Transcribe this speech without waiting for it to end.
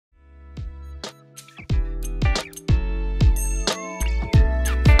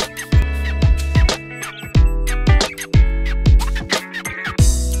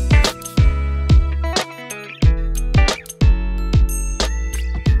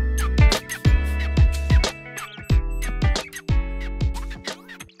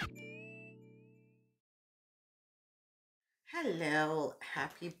Hello,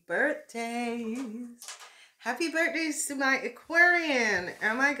 happy birthdays. Happy birthdays to my Aquarian.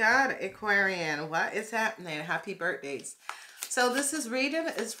 Oh my God, Aquarian, what is happening? Happy birthdays. So this is reading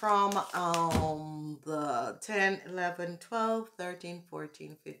is from the 10, 11, 12, 13,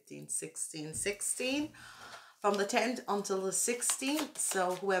 14, 15, 16, 16. From the 10th until the 16th.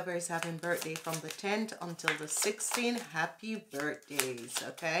 So whoever is having birthday from the 10th until the 16th, happy birthdays,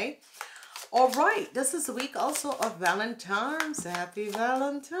 okay? All right, this is the week also of Valentine's. Happy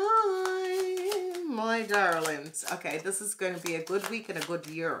Valentine, my darlings. Okay, this is going to be a good week and a good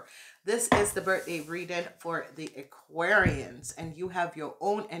year. This is the birthday reading for the Aquarians, and you have your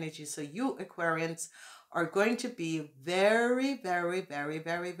own energy. So you Aquarians are going to be very, very, very,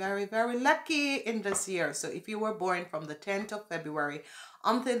 very, very, very lucky in this year. So if you were born from the 10th of February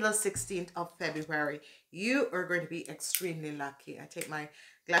until the 16th of February, you are going to be extremely lucky. I take my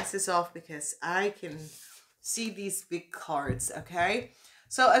glasses off because I can see these big cards, okay?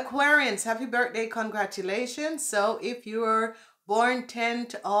 So Aquarians, happy birthday, congratulations. So if you were born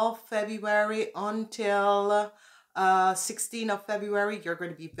 10th of February until 16th of February, you're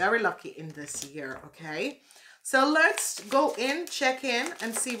going to be very lucky in this year, okay? So let's go in, check in,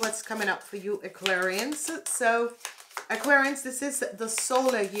 and see what's coming up for you Aquarians. So Aquarians, this is the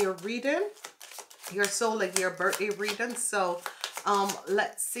solar year reading, your solar year birthday reading. So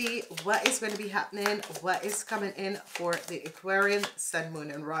let's see what is going to be happening, what is coming in for the Aquarian sun, moon,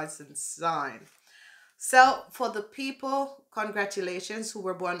 and rising sign. So for the people, congratulations, who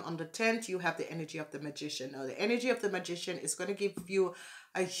were born on the 10th, you have the energy of the magician. Now the energy of the magician is going to give you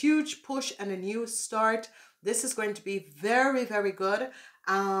a huge push and a new start. This is going to be very, very good.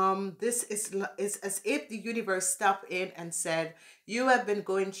 This is as if the universe stepped in and said, you have been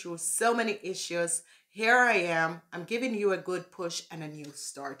going through so many issues. Here I am. I'm giving you a good push and a new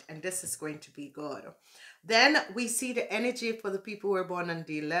start. And this is going to be good. Then we see the energy for the people who were born on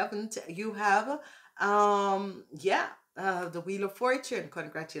the 11th. You have, the Wheel of Fortune.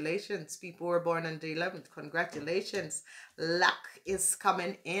 Congratulations. People who were born on the 11th. Congratulations. Luck is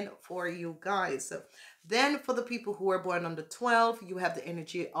coming in for you guys. Then for the people who were born on the 12th, you have the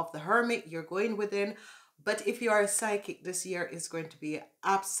energy of the Hermit. You're going within. But if you are a psychic, this year is going to be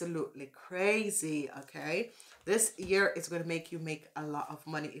absolutely crazy, okay? This year is going to make you make a lot of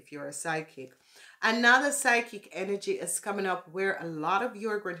money if you're a psychic. Another psychic energy is coming up where a lot of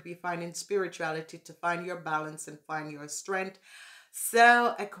you are going to be finding spirituality to find your balance and find your strength.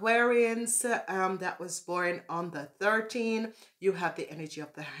 So Aquarians that was born on the 13th, you have the energy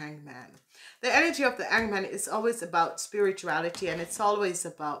of the Hangman. The energy of the Hangman is always about spirituality, and it's always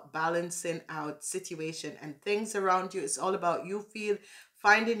about balancing out situation and things around you. It's all about you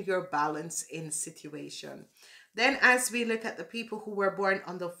finding your balance in situation. Then as we look at the people who were born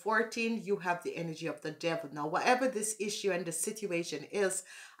on the 14th, you have the energy of the Devil. Now, whatever this issue and the situation is,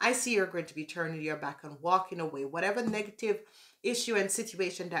 I see you're going to be turning your back and walking away. Whatever negative issue and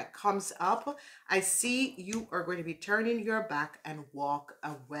situation that comes up, I see you are going to be turning your back and walk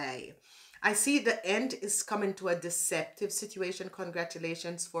away. I see the end is coming to a deceptive situation.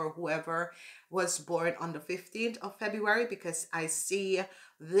 Congratulations for whoever was born on the 15th of February, because I see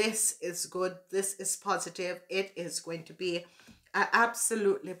this is good. This is positive. It is going to be an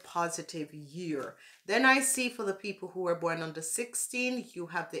absolutely positive year. Then I see for the people who were born on the 16th, you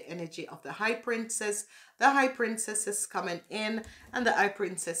have the energy of the High Princess. The High Princess is coming in, and the High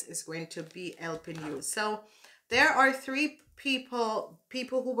Princess is going to be helping you. So there are three people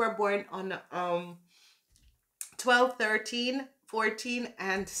who were born on 12, 13, 14,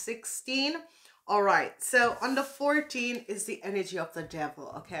 and 16. All right, so on the 14th is the energy of the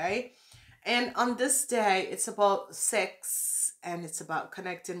Devil, okay? And on this day, it's about sex, and it's about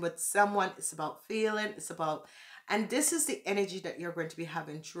connecting with someone. It's about feeling, it's about, and this is the energy that you're going to be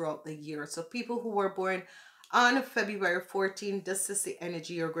having throughout the year. So people who were born on February 14th, this is the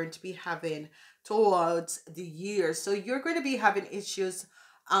energy you're going to be having towards the year. So you're going to be having issues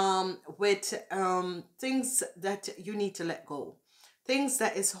with things that you need to let go. Things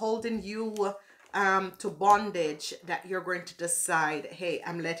that is holding you to bondage, that you're going to decide, hey,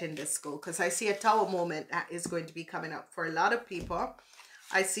 I'm letting this go. Because I see a Tower moment that is going to be coming up for a lot of people.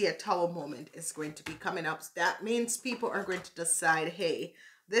 I see a Tower moment is going to be coming up. That means people are going to decide, hey,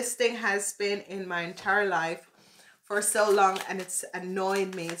 this thing has been in my entire life for so long and it's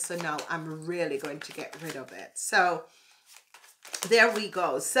annoying me, so now I'm really going to get rid of it. So there we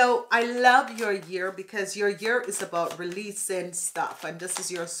go. So I love your year because your year is about releasing stuff, and this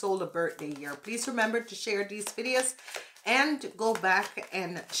is your solar birthday year. Please remember to share these videos and go back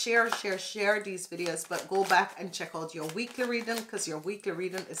and share these videos, but go back and check out your weekly reading, because your weekly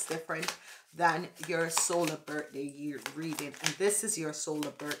reading is different than your solar birthday year reading, and this is your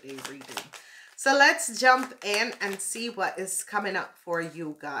solar birthday reading. So let's jump in and see what is coming up for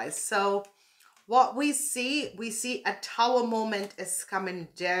you guys. So what we see a tower moment is coming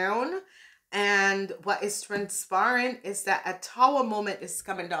down, and what is transpiring is that a tower moment is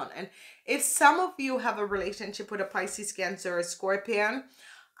coming down. And if some of you have a relationship with a Pisces, Cancer, or Scorpion,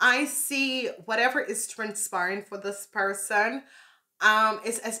 I see whatever is transpiring for this person,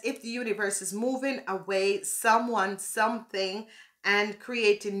 it's as if the universe is moving away someone, something, and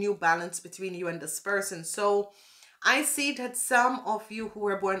creating new balance between you and this person. So I see that some of you who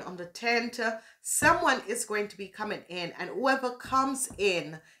were born on the 10th, someone is going to be coming in, and whoever comes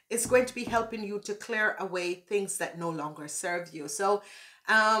in is going to be helping you to clear away things that no longer serve you. So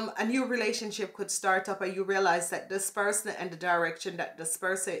a new relationship could start up, and you realize that this person and the direction that this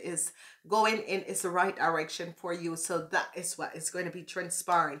person is going in is the right direction for you. So that is what is going to be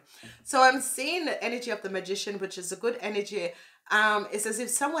transpiring. So I'm seeing the energy of the Magician, which is a good energy. It's as if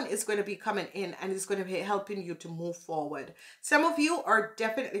someone is going to be coming in and is going to be helping you to move forward. Some of you are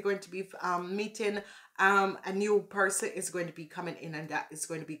definitely going to be meeting a new person is going to be coming in, and that is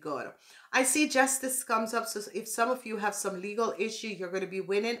going to be good. I see justice comes up. So if some of you have some legal issue, you're going to be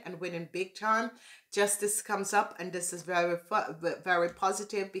winning, and winning big time. Justice comes up, and this is very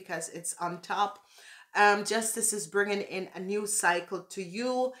positive because it's on top. Justice is bringing in a new cycle to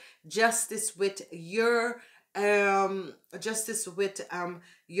you. Justice with your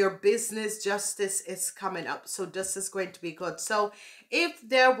your business, justice is coming up. So this is going to be good. So if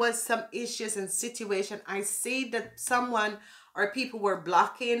there was some issues and situation, I see that someone or people were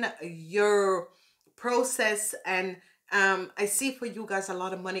blocking your process, and I see for you guys a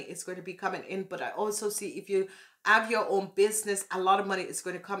lot of money is going to be coming in. But I also see if you have your own business, a lot of money is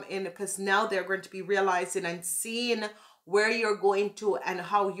going to come in, because now they're going to be realizing and seeing where you're going to and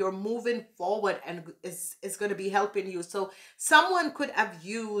how you're moving forward, and is going to be helping you. So someone could have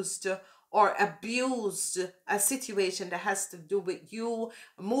used or abused a situation that has to do with you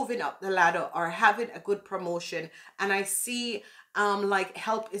moving up the ladder or having a good promotion, and I see like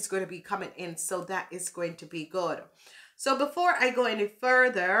help is going to be coming in. So that is going to be good. So before I go any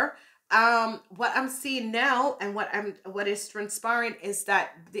further, what I'm seeing now and what is transpiring is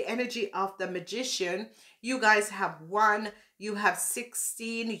that the energy of the Magician, you guys have 1, you have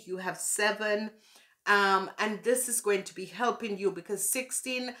 16, you have 7, and this is going to be helping you, because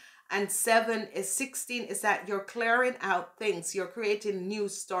 16 and 7 is 16 is that you're clearing out things, you're creating a new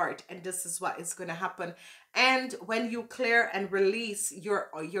start, and this is what is going to happen. And when you clear and release, you're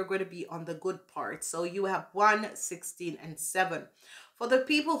going to be on the good part. So you have 1, 16, and 7. For the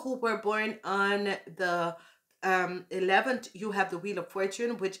people who were born on the 11th, you have the Wheel of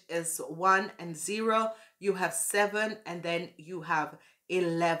Fortune, which is 1 and 0. You have 7, and then you have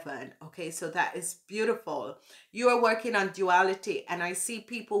 11. Okay, so that is beautiful. You are working on duality, and I see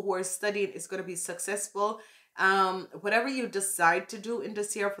people who are studying is going to be successful. Whatever you decide to do in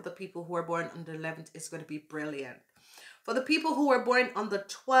this year, for the people who are born on the 11th, is going to be brilliant. For the people who are born on the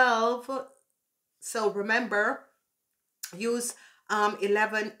 12th, so remember, use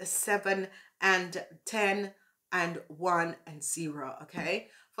 11, 7, and 10, and 1, and 0. Okay,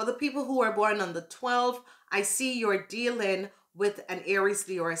 for the people who are born on the 12th, I see you're dealing with an Aries,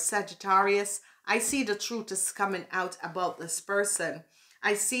 Leo, or a Sagittarius. I see the truth is coming out about this person.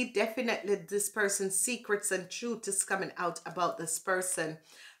 I see definitely this person's secrets and truth is coming out about this person.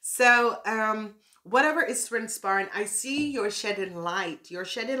 So whatever is transpiring, I see you're shedding light. You're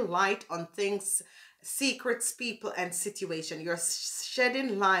shedding light on things, secrets, people, and situation. You're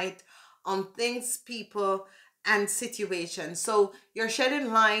shedding light on things, people, and situation. So you're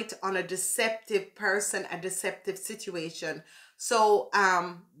shedding light on a deceptive person, a deceptive situation. So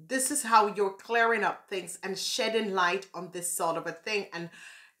this is how you're clearing up things and shedding light on this sort of a thing, and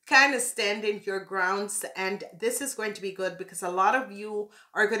kind of standing your grounds. And this is going to be good, because a lot of you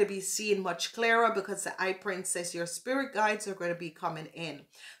are going to be seeing much clearer, because the Eye Princess, your spirit guides, are going to be coming in.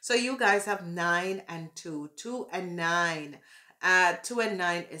 So you guys have 9 and 2, 2 and 9. 2 and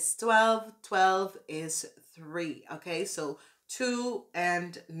 9 is 12, 12 is 3. Okay, so 2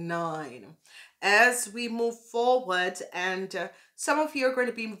 and 9. As we move forward, and some of you are going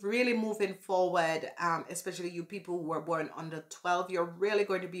to be really moving forward, especially you people who were born on the 12, you're really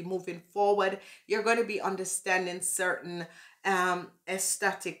going to be moving forward. You're going to be understanding certain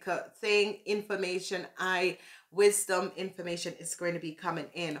aesthetic thing, information, wisdom information is going to be coming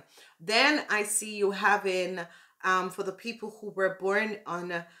in. Then I see you having, for the people who were born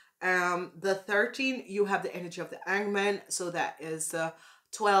on the 13, you have the energy of the hangman. So that is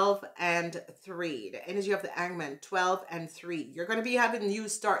 12 and 3. The energy of the hangman, 12 and 3. You're going to be having a new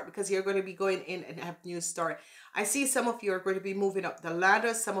start because you're going to be going in and have new start. I see some of you are going to be moving up the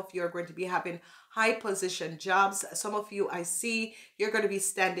ladder. Some of you are going to be having high position jobs. Some of you, I see you're going to be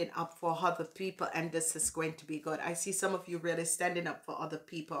standing up for other people, and this is going to be good. I see some of you really standing up for other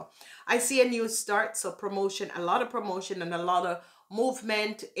people. I see a new start, so promotion, a lot of promotion and a lot of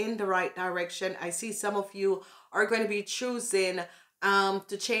movement in the right direction. I see some of you are going to be choosing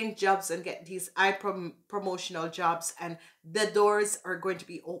to change jobs and get these high promotional jobs, and the doors are going to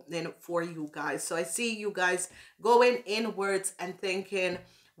be opening for you guys. So I see you guys going inwards and thinking,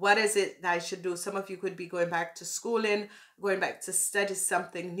 what is it that I should do? Some of you could be going back to schooling, going back to study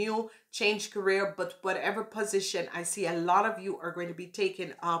something new, change career, but whatever position, I see a lot of you are going to be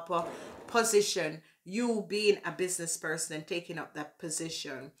taking up a position, you being a business person and taking up that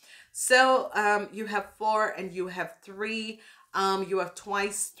position. So you have 4 and you have 3. You have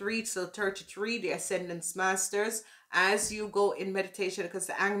twice 3, so 33, the Ascendance Masters. As you go in meditation, because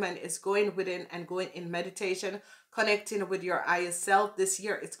the hangman is going within and going in meditation, connecting with your higher self this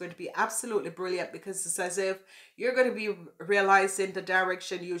year, it's going to be absolutely brilliant, because it's as if you're going to be realizing the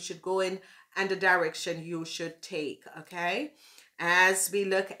direction you should go in and the direction you should take, okay? As we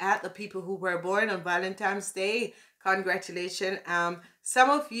look at the people who were born on Valentine's Day, congratulations. Some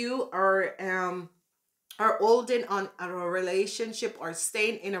of you are holding on a relationship or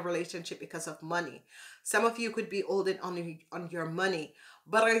staying in a relationship because of money. Some of you could be holding on your money,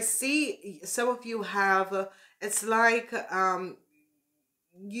 but I see some of you have it's like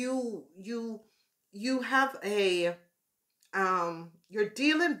you have a you're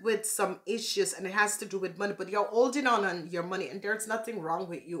dealing with some issues and it has to do with money, but you're holding on your money, and there's nothing wrong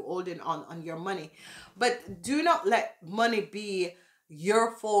with you holding on your money, but do not let money be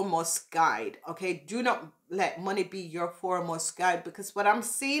your foremost guide, okay? Do not let money be your foremost guide, because what I'm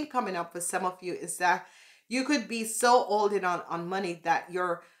seeing coming up for some of you is that you could be so holding on money that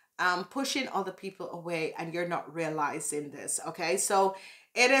you're pushing other people away and you're not realizing this, okay? So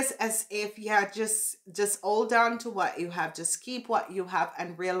it is as if, yeah, just hold on to what you have, just keep what you have,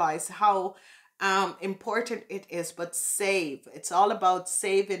 and realize how important it is. But save, it's all about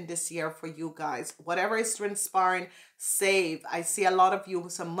saving this year for you guys. Whatever is transpiring, save. I see a lot of you,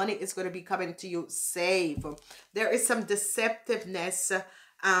 some money is going to be coming to you. Save. There is some deceptiveness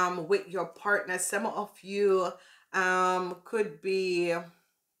with your partner. Some of you could be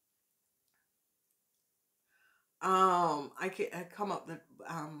I come up with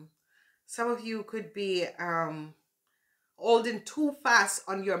some of you could be holding too fast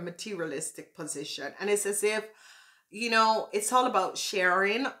on your materialistic position, and it's as if, you know, it's all about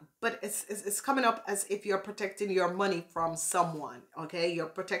sharing, but it's coming up as if you're protecting your money from someone, okay? You're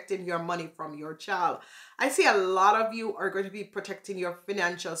protecting your money from your child. I see a lot of you are going to be protecting your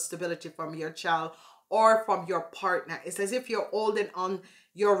financial stability from your child or from your partner. It's as if you're holding on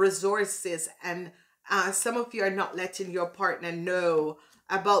your resources, and some of you are not letting your partner know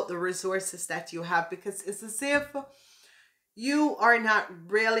about the resources that you have, because it's as if you are not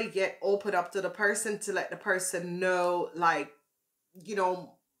really yet open up to the person to let the person know, like, you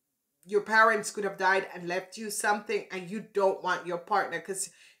know, your parents could have died and left you something, and you don't want your partner, because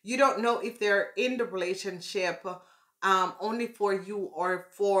you don't know if they're in the relationship only for you or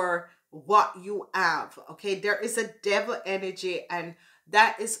for what you have, okay? There is a devil energy, and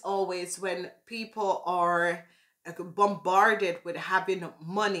that is always when people are bombarded with having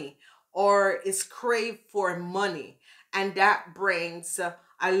money or is craved for money, and that brings a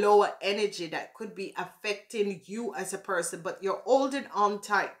lower energy that could be affecting you as a person, but you're holding on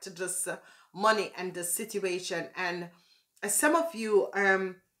tight to this money and the situation. And some of you,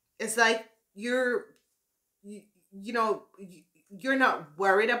 it's like you're not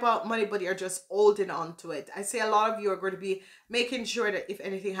worried about money, but you're just holding on to it. I say a lot of you are going to be making sure that if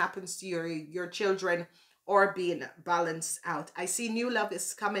anything happens to your children, or being balanced out. I see new love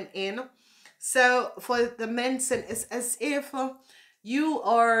is coming in. So for the Mensen, it's as if you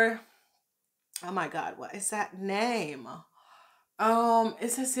are, oh my God, what is that name?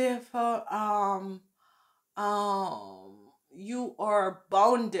 It's as if you are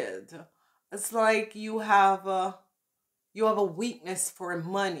bounded. It's like you have a weakness for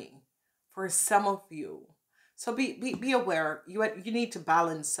money for some of you. So be aware. You need to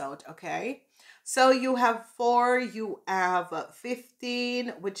balance out, okay? So you have 4, you have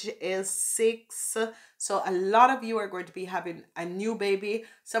 15, which is 6. So a lot of you are going to be having a new baby.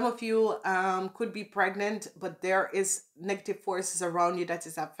 Some of you could be pregnant, but there is negative forces around you that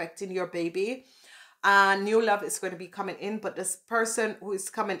is affecting your baby. New love is going to be coming in, but this person who is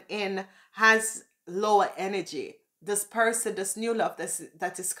coming in has lower energy. This person, this new love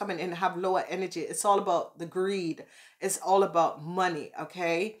that is coming in, have lower energy. It's all about the greed. It's all about money,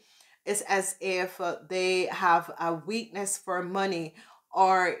 okay? It's as if they have a weakness for money,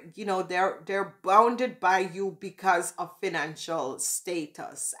 or you know, they're bounded by you because of financial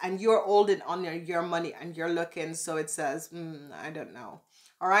status, and you're holding on your money and you're looking, so it says, I don't know.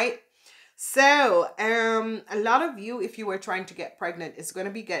 All right. So, a lot of you, if you were trying to get pregnant, is going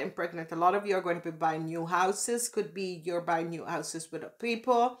to be getting pregnant. A lot of you are going to be buying new houses. Could be you're buying new houses with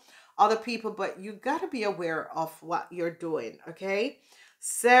other people, but you got to be aware of what you're doing, okay?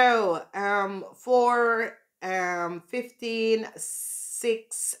 So, for 15,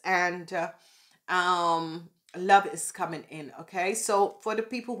 6, and love is coming in, okay? So, for the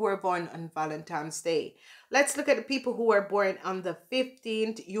people who are born on Valentine's Day, let's look at the people who are born on the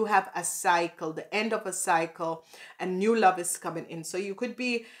 15th. You have a cycle, the end of a cycle, and new love is coming in. So you could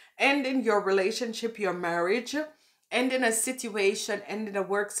be ending your relationship, your marriage, ending a situation, ending a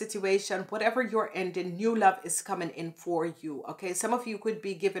work situation, whatever you're ending, new love is coming in for you, okay? Some of you could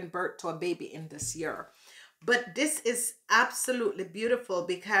be giving birth to a baby in this year. But this is absolutely beautiful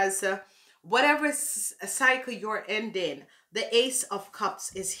because whatever cycle you're ending, the Ace of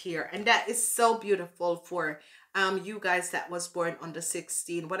Cups is here, and that is so beautiful for you guys that was born on the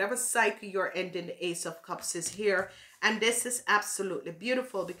 16th. Whatever cycle you're ending, the Ace of Cups is here, and this is absolutely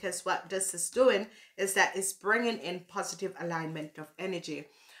beautiful because what this is doing is that it's bringing in positive alignment of energy.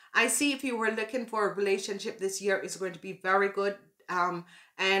 I see if you were looking for a relationship, this year is going to be very good.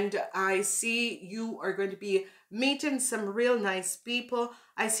 And I see you are going to be meeting some real nice people.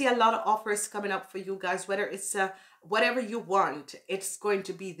 I see a lot of offers coming up for you guys, whether it's whatever you want, it's going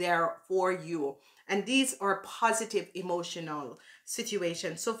to be there for you. And these are positive emotional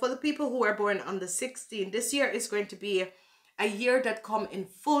situations. So for the people who are born on the 16th, this year is going to be a year that come in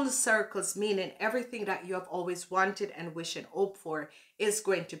full circles, meaning everything that you have always wanted and wish and hope for is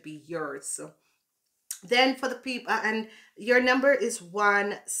going to be yours. Then for the people, and your number is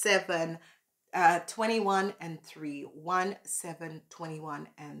 1, 7, 21, and 3. 1, 7, 21,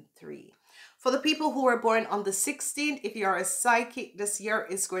 and 3. For the people who are born on the 16th, if you are a psychic, this year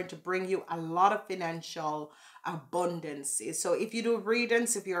is going to bring you a lot of financial abundance. So if you do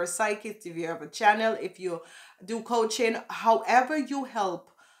readings, if you're a psychic, if you have a channel, if you do coaching, however you help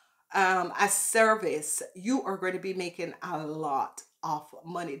a service, you are going to be making a lot of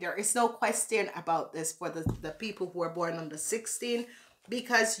money. There is no question about this for the people who are born on the 16th,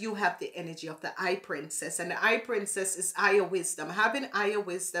 because you have the energy of the Eye Princess, and the Eye Princess is Eye of Wisdom. Having Eye of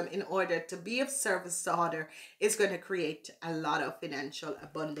Wisdom in order to be of service to others is going to create a lot of financial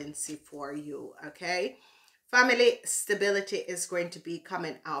abundance for you, okay? Family stability is going to be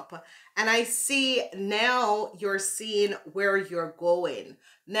coming up. And I see now you're seeing where you're going.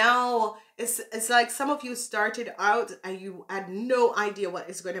 Now, it's like some of you started out and you had no idea what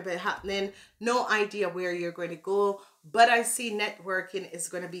is going to be happening, no idea where you're going to go. But I see networking is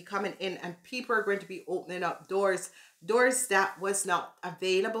going to be coming in, and people are going to be opening up doors. Doors that was not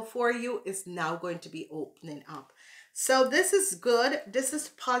available for you is now going to be opening up. So this is good. This is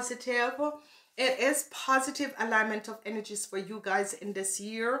positive. It is positive alignment of energies for you guys in this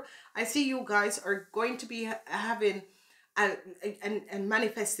year. I see you guys are going to be having and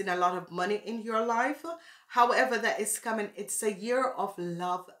manifesting a lot of money in your life. However, that is coming. It's a year of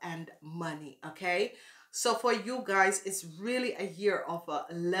love and money, okay? So for you guys, it's really a year of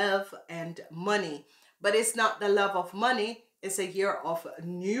love and money. But it's not the love of money. It's a year of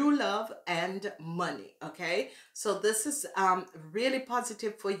new love and money, okay? So this is really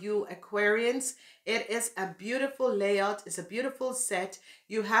positive for you, Aquarians. It is a beautiful layout. It's a beautiful set.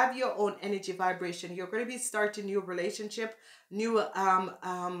 You have your own energy vibration. You're going to be starting new relationship, new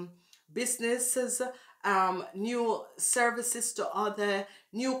businesses, new services to other,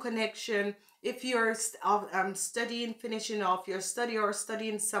 new connection. If you're studying, finishing off your study or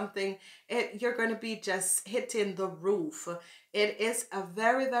studying something, you're going to be just hitting the roof. It is a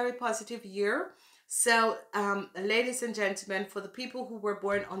very, very positive year. So, ladies and gentlemen, for the people who were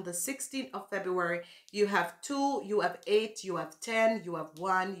born on the 16th of February, you have 2, you have 8, you have 10, you have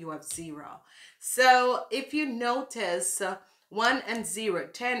 1, you have 0. So, if you notice, 1 and 0,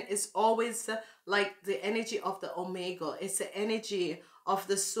 10 is always like the energy of the Omega. It's the energy of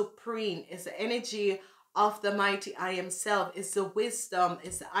the Supreme. It's the energy of the mighty I am self. It's the wisdom.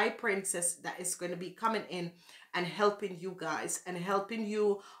 It's the Eye Princess that is going to be coming in and helping you guys, and helping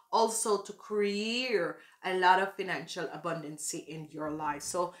you also to create a lot of financial abundance in your life.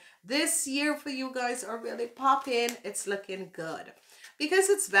 So this year for you guys are really popping. It's looking good. because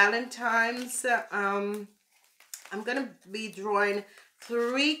it's Valentine's, I'm gonna be drawing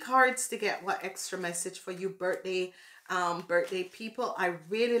 3 cards to get what extra message for you birthday people. I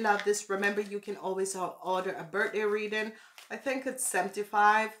really love this. Remember, you can always order a birthday reading. I think it's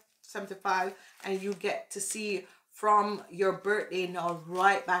 75, and you get to see from your birthday now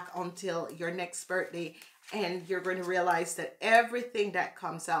right back until your next birthday, and you're going to realize that everything that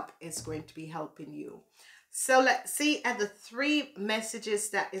comes up is going to be helping you. So let's see at the 3 messages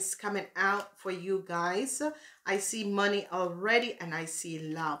that is coming out for you guys. I see money already, and I see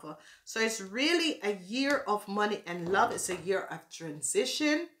love. So it's really a year of money and love. It's a year of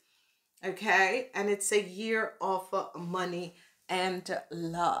transition, okay? And it's a year of money and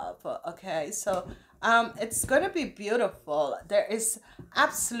love, okay? So it's going to be beautiful. There is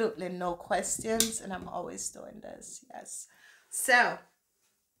absolutely no questions, and I'm always doing this, yes. So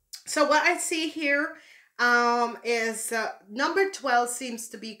what I see here is number 12 seems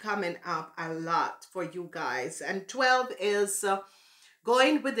to be coming up a lot for you guys, and 12 is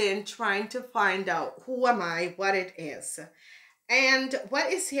going within, trying to find out who am I, what it is. And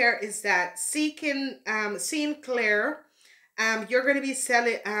what is here is that seeing clear. You're going to be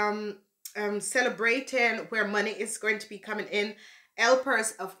celebrating where money is going to be coming in.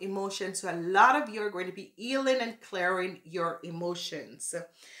 Helpers of emotions. So a lot of you are going to be healing and clearing your emotions.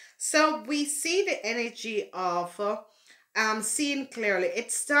 So we see the energy of seeing clearly.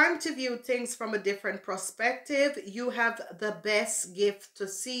 It's time to view things from a different perspective. You have the best gift to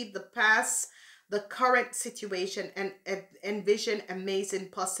see the past, the current situation, and envision amazing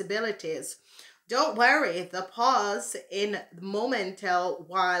possibilities. Don't worry, the pause in the momental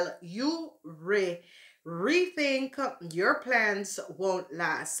while you rethink your plans won't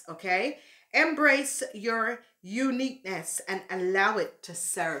last, okay? Embrace your uniqueness and allow it to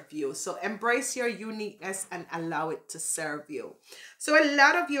serve you. So embrace your uniqueness and allow it to serve you. So a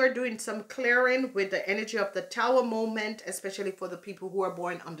lot of you are doing some clearing with the energy of the Tower moment, especially for the people who are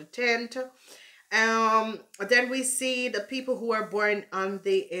born on the 10th. Then we see the people who are born on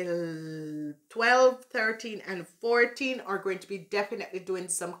the 12, 13, and 14 are going to be definitely doing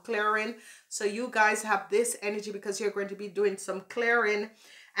some clearing. So you guys have this energy because you're going to be doing some clearing,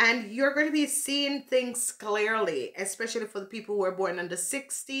 and you're going to be seeing things clearly, especially for the people who are born on the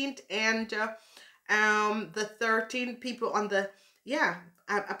 16th and the 13 people on the,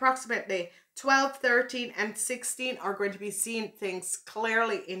 approximately 12, 13, and 16 are going to be seeing things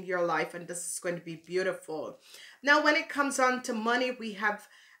clearly in your life, and this is going to be beautiful. Now, when it comes on to money, we have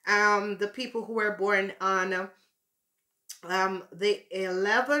the people who were born on the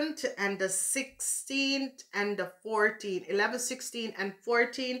 11th and the 16th and the 14th. 11, 16, and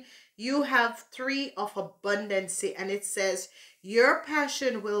 14. You have 3 of abundance, and it says your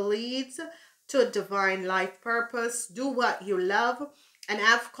passion will lead to divine life purpose. Do what you love and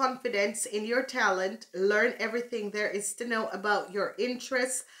have confidence in your talent. Learn everything there is to know about your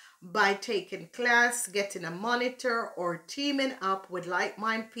interests by taking class, getting a monitor, or teaming up with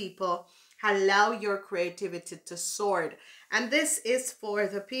like-minded people. Allow your creativity to soar. And this is for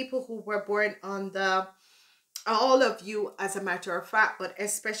the people who were born on the, all of you as a matter of fact, but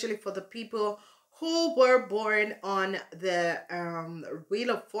especially for the people who were born on the Wheel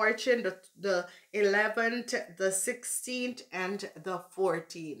of Fortune, the 11th, the 16th, and the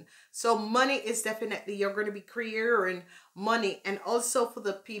 14th. So money is definitely, you're going to be creating money. And also for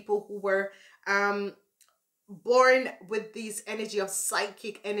the people who were born with these energy of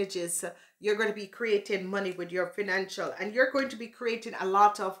psychic energies, you're going to be creating money with your financial, and you're going to be creating a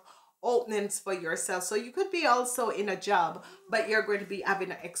lot of openings for yourself. So you could be also in a job, but you're going to be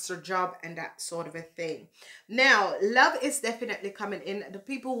having an extra job and that sort of a thing. Now, love is definitely coming in. The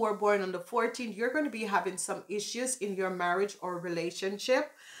people who are born on the 14th, you're going to be having some issues in your marriage or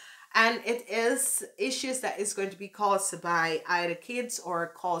relationship. And it is issues that is going to be caused by either kids or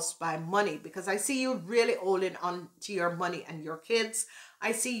caused by money, because I see you really holding on to your money and your kids.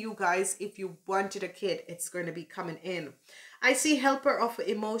 I see you guys, if you wanted a kid, it's going to be coming in. I see helper of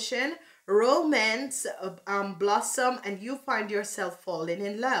emotion, romance blossom, and you find yourself falling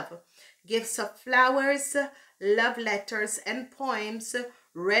in love. Gifts of flowers, love letters, and poems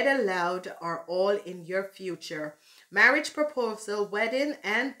read aloud are all in your future. Marriage proposal, wedding,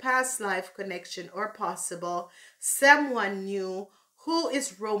 and past life connection are possible. Someone new who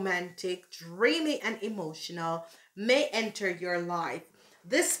is romantic, dreamy, and emotional may enter your life.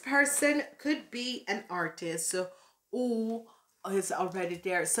 This person could be an artist who is already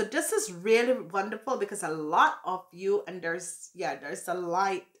there. So this is really wonderful because a lot of you, and there's a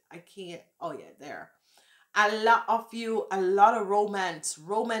light. I can't, oh yeah, there. A lot of you, a lot of romance.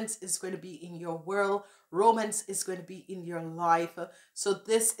 Romance is going to be in your world. Romance is going to be in your life. So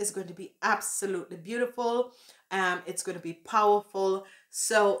this is going to be absolutely beautiful. It's going to be powerful.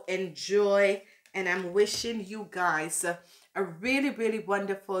 So enjoy. And I'm wishing you guys a really, really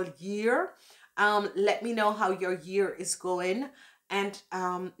wonderful year. Let me know how your year is going. And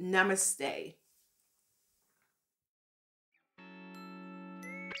namaste.